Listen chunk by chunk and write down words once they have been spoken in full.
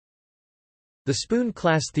The spoon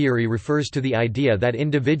class theory refers to the idea that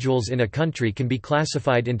individuals in a country can be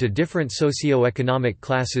classified into different socio-economic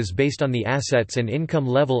classes based on the assets and income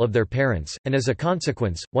level of their parents, and as a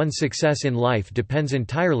consequence, one's success in life depends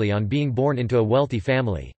entirely on being born into a wealthy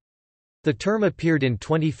family. The term appeared in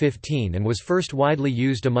 2015 and was first widely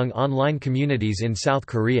used among online communities in South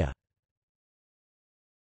Korea.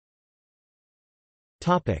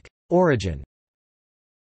 Origin.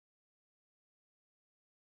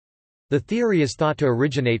 The theory is thought to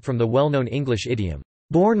originate from the well-known English idiom,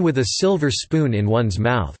 "born with a silver spoon in one's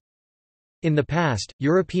mouth." In the past,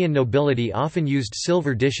 European nobility often used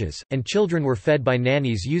silver dishes, and children were fed by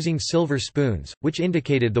nannies using silver spoons, which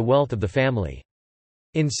indicated the wealth of the family.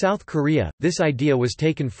 In South Korea, this idea was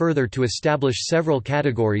taken further to establish several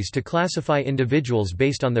categories to classify individuals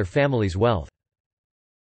based on their family's wealth.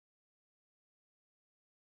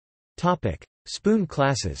 Spoon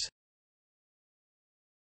classes.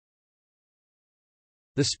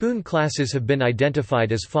 The spoon classes have been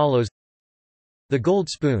identified as follows. The gold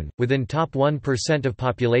spoon, within top 1% of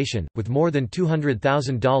population, with more than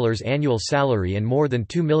 $200,000 annual salary and more than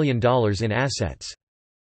 $2 million in assets.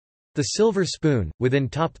 The silver spoon, within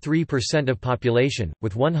top 3% of population,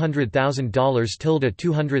 with $100,000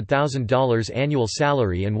 to $200,000 annual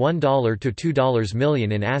salary and $1 to $2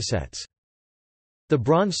 million in assets. The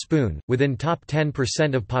bronze spoon, within top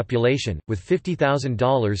 10% of population, with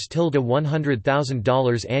 $50,000 to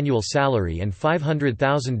 $100,000 annual salary and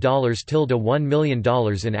 $500,000 to $1 million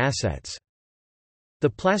in assets. The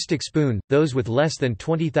plastic spoon, those with less than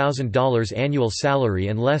 $20,000 annual salary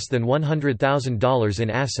and less than $100,000 in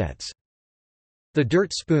assets. The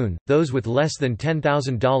dirt spoon, those with less than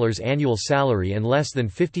 $10,000 annual salary and less than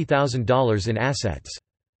 $50,000 in assets.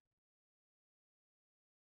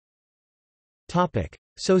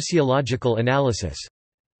 Sociological analysis.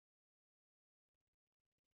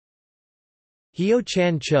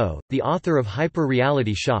 Hyo-chan Cho, the author of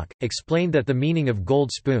Hyper-Reality Shock, explained that the meaning of gold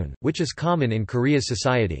spoon, which is common in Korea's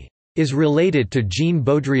society, is related to Jean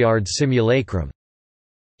Baudrillard's simulacrum.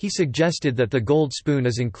 He suggested that the gold spoon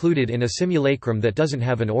is included in a simulacrum that doesn't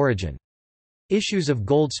have an origin. Issues of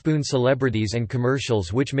gold spoon celebrities and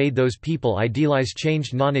commercials which made those people idealize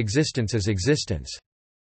changed non-existence as existence.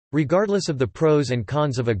 Regardless of the pros and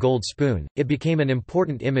cons of a gold spoon, it became an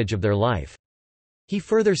important image of their life. He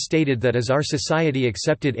further stated that as our society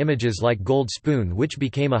accepted images like gold spoon which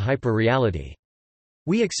became a hyper-reality.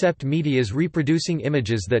 We accept media's reproducing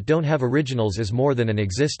images that don't have originals as more than an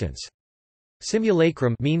existence.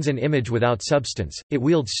 Simulacrum means an image without substance, it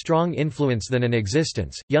wields strong influence than an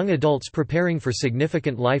existence. Young adults preparing for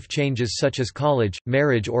significant life changes such as college,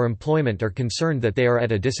 marriage or employment are concerned that they are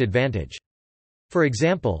at a disadvantage. For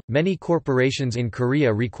example, many corporations in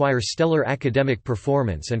Korea require stellar academic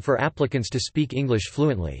performance and for applicants to speak English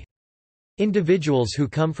fluently. Individuals who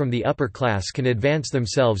come from the upper class can advance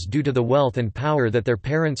themselves due to the wealth and power that their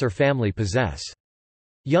parents or family possess.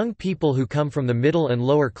 Young people who come from the middle and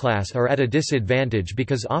lower class are at a disadvantage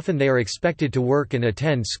because often they are expected to work and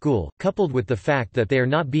attend school, coupled with the fact that they are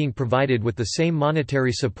not being provided with the same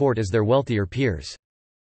monetary support as their wealthier peers.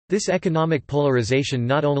 This economic polarization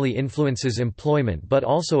not only influences employment but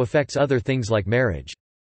also affects other things like marriage.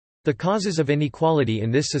 The causes of inequality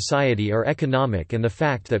in this society are economic and the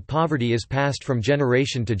fact that poverty is passed from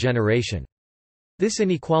generation to generation. This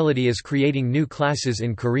inequality is creating new classes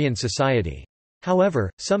in Korean society.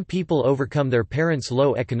 However, some people overcome their parents'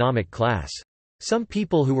 low economic class. Some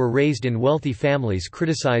people who were raised in wealthy families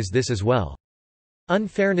criticize this as well.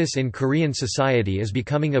 Unfairness in Korean society is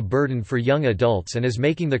becoming a burden for young adults and is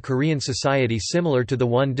making the Korean society similar to the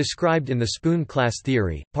one described in the spoon class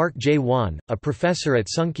theory. Park Jae-won, a professor at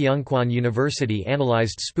Sungkyunkwan University,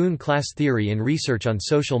 analyzed spoon class theory in research on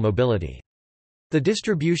social mobility. The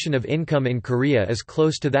distribution of income in Korea is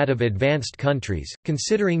close to that of advanced countries,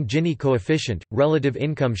 considering Gini coefficient, relative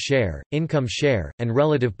income share, and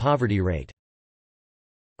relative poverty rate.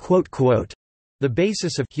 The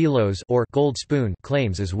basis of kilos or gold spoon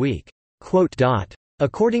claims is weak.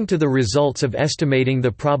 According to the results of estimating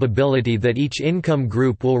the probability that each income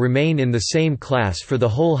group will remain in the same class for the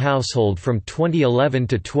whole household from 2011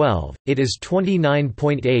 to 12, it is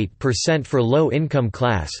 29.8% for low-income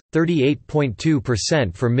class,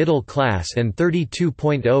 38.2% for middle class and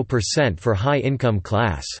 32.0% for high-income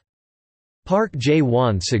class. Park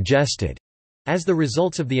Jae-won suggested. As the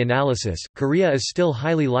results of the analysis, Korea is still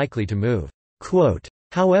highly likely to move.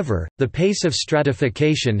 However, the pace of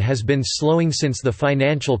stratification has been slowing since the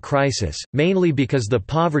financial crisis, mainly because the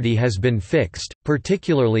poverty has been fixed,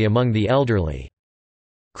 particularly among the elderly.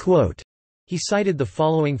 He cited the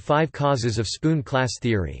following 5 causes of spoon class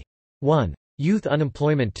theory. 1. Youth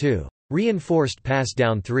unemployment. 2. Reinforced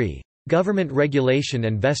pass-down 3. Government regulation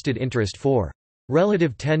and vested interest 4.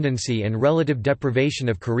 Relative tendency and relative deprivation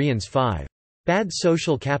of Koreans 5. Bad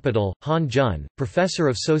social capital. Han Jun, professor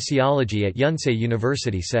of sociology at Yonsei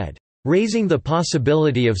University said, "Raising the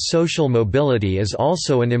possibility of social mobility is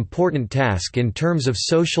also an important task in terms of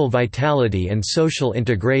social vitality and social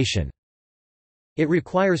integration. It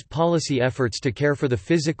requires policy efforts to care for the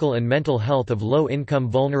physical and mental health of low-income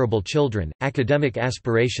vulnerable children, academic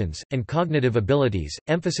aspirations, and cognitive abilities.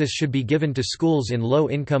 Emphasis should be given to schools in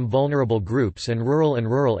low-income vulnerable groups and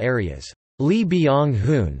rural areas." Lee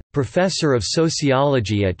Byung-hoon, professor of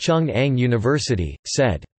sociology at Chung-Ang University,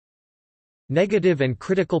 said, "Negative and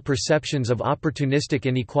critical perceptions of opportunistic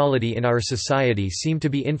inequality in our society seem to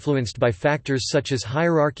be influenced by factors such as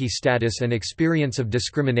hierarchy status and experience of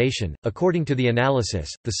discrimination. According to the analysis,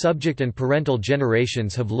 the subject and parental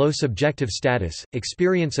generations have low subjective status,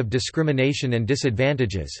 experience of discrimination and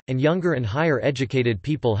disadvantages, and younger and higher educated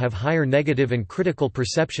people have higher negative and critical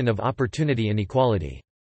perception of opportunity inequality.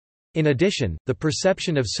 In addition, the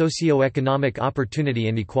perception of socio-economic opportunity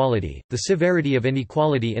inequality, the severity of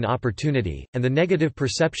inequality in opportunity, and the negative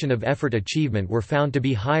perception of effort achievement were found to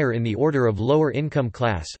be higher in the order of lower income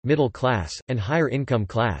class, middle class, and higher income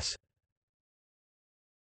class."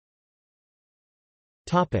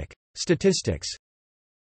 Statistics.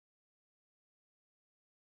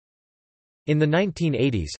 In the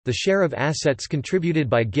 1980s, the share of assets contributed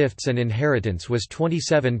by gifts and inheritance was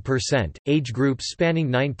 27%. Age groups spanning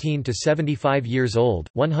 19 to 75 years old,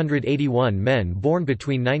 181 men born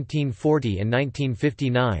between 1940 and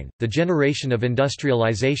 1959. The generation of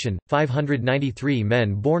industrialization, 593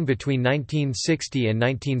 men born between 1960 and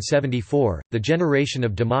 1974. The generation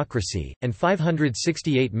of democracy, and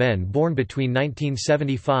 568 men born between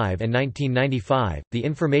 1975 and 1995. The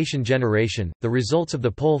information generation. The results of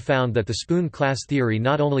the poll found that the spoon class theory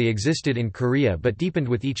not only existed in Korea but deepened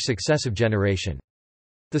with each successive generation.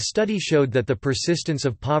 The study showed that the persistence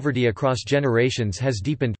of poverty across generations has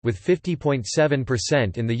deepened, with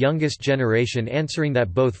 50.7% in the youngest generation answering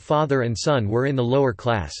that both father and son were in the lower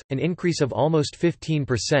class, an increase of almost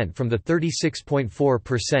 15% from the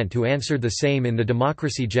 36.4% who answered the same in the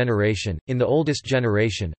democracy generation. In the oldest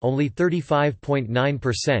generation, only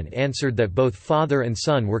 35.9% answered that both father and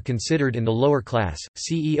son were considered in the lower class.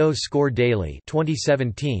 CEO Score Daily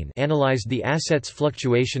 2017 analyzed the assets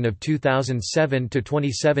fluctuation of 2007 to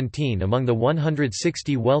 2017 among the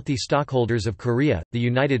 160 wealthy stockholders of Korea, the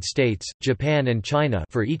United States, Japan and China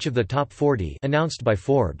for each of the top 40 announced by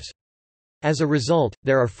Forbes. As a result,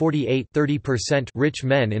 there are 48% rich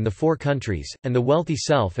men in the four countries, and the wealthy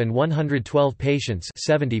self and 112 patients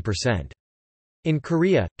 70%. In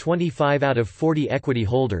Korea, 25 out of 40 equity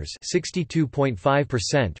holders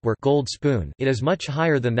were gold spoon. It is much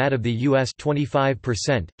higher than that of the US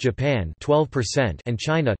 25%, Japan 12% and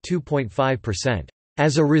China 2.5%.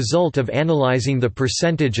 As a result of analyzing the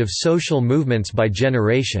percentage of social movements by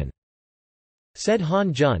generation, said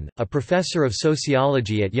Han Jun, a professor of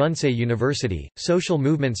sociology at Yonsei University, social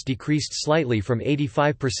movements decreased slightly from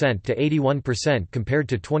 85% to 81% compared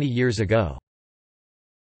to 20 years ago.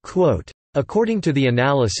 Quote, "According to the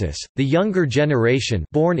analysis, the younger generation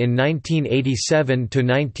born in 1987 to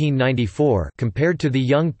 1994 compared to the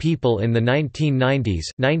young people in the 1990s,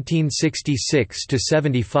 1966 to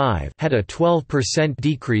 75, had a 12%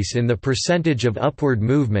 decrease in the percentage of upward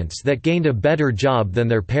movements that gained a better job than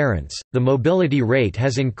their parents. The mobility rate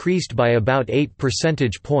has increased by about 8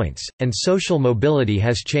 percentage points, and social mobility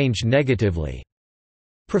has changed negatively."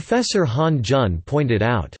 Professor Han Jun pointed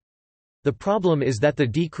out, "The problem is that the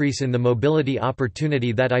decrease in the mobility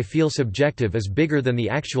opportunity that I feel subjective is bigger than the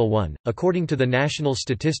actual one." According to the National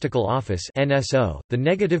Statistical Office (NSO), the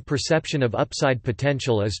negative perception of upside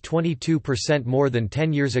potential is 22% more than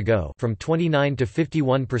 10 years ago, from 29 to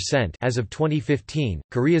 51% as of 2015.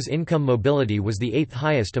 Korea's income mobility was the 8th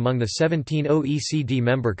highest among the 17 OECD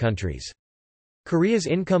member countries. Korea's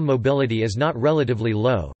income mobility is not relatively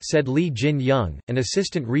low, said Lee Jin-young, an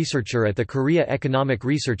assistant researcher at the Korea Economic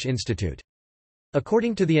Research Institute.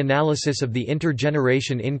 According to the analysis of the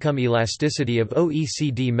intergeneration income elasticity of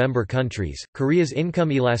OECD member countries, Korea's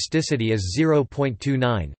income elasticity is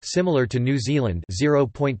 0.29, similar to New Zealand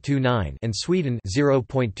 0.29 and Sweden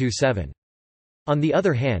 0.27. On the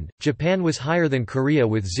other hand, Japan was higher than Korea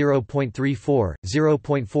with 0.34,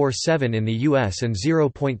 0.47 in the US and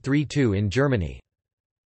 0.32 in Germany.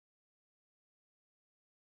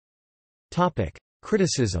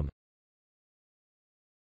 Criticism.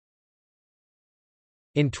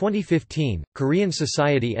 In 2015, Korean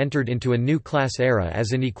society entered into a new class era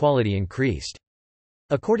as inequality increased.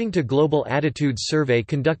 According to Global Attitudes Survey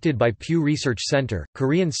conducted by Pew Research Center,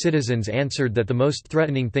 Korean citizens answered that the most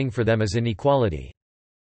threatening thing for them is inequality.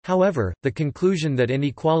 However, the conclusion that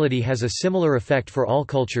inequality has a similar effect for all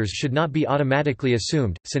cultures should not be automatically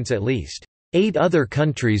assumed, since at least 8 other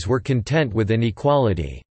countries were content with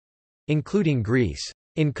inequality, including Greece.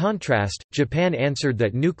 In contrast, Japan answered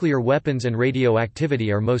that nuclear weapons and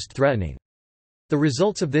radioactivity are most threatening. The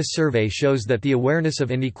results of this survey shows that the awareness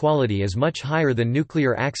of inequality is much higher than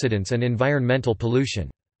nuclear accidents and environmental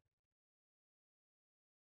pollution.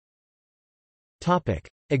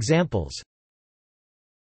 Examples.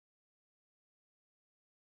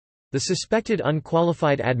 The suspected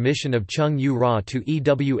unqualified admission of Chung Yu-ra to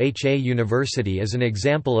EWHA University is an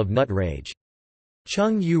example of nut rage.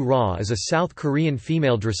 Chung Yu-ra is a South Korean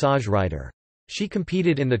female dressage rider. She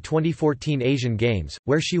competed in the 2014 Asian Games,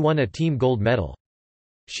 where she won a team gold medal.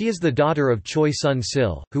 She is the daughter of Choi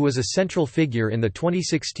Sun-sil, who was a central figure in the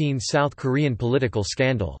 2016 South Korean political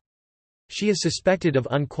scandal. She is suspected of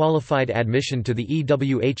unqualified admission to the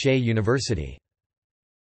EWHA University.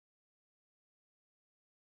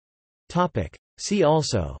 See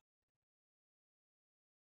also: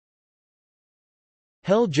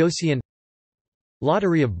 Hell Joseon,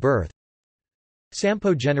 Lottery of birth,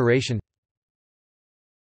 Sampo generation.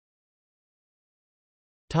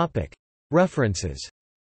 References.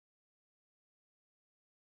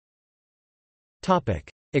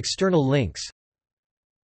 External links.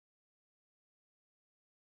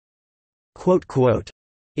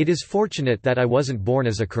 It is fortunate that I wasn't born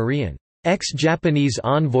as a Korean. Ex-Japanese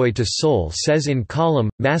envoy to Seoul says in column,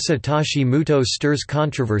 Masatoshi Muto stirs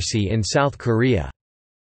controversy in South Korea.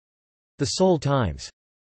 The Seoul Times.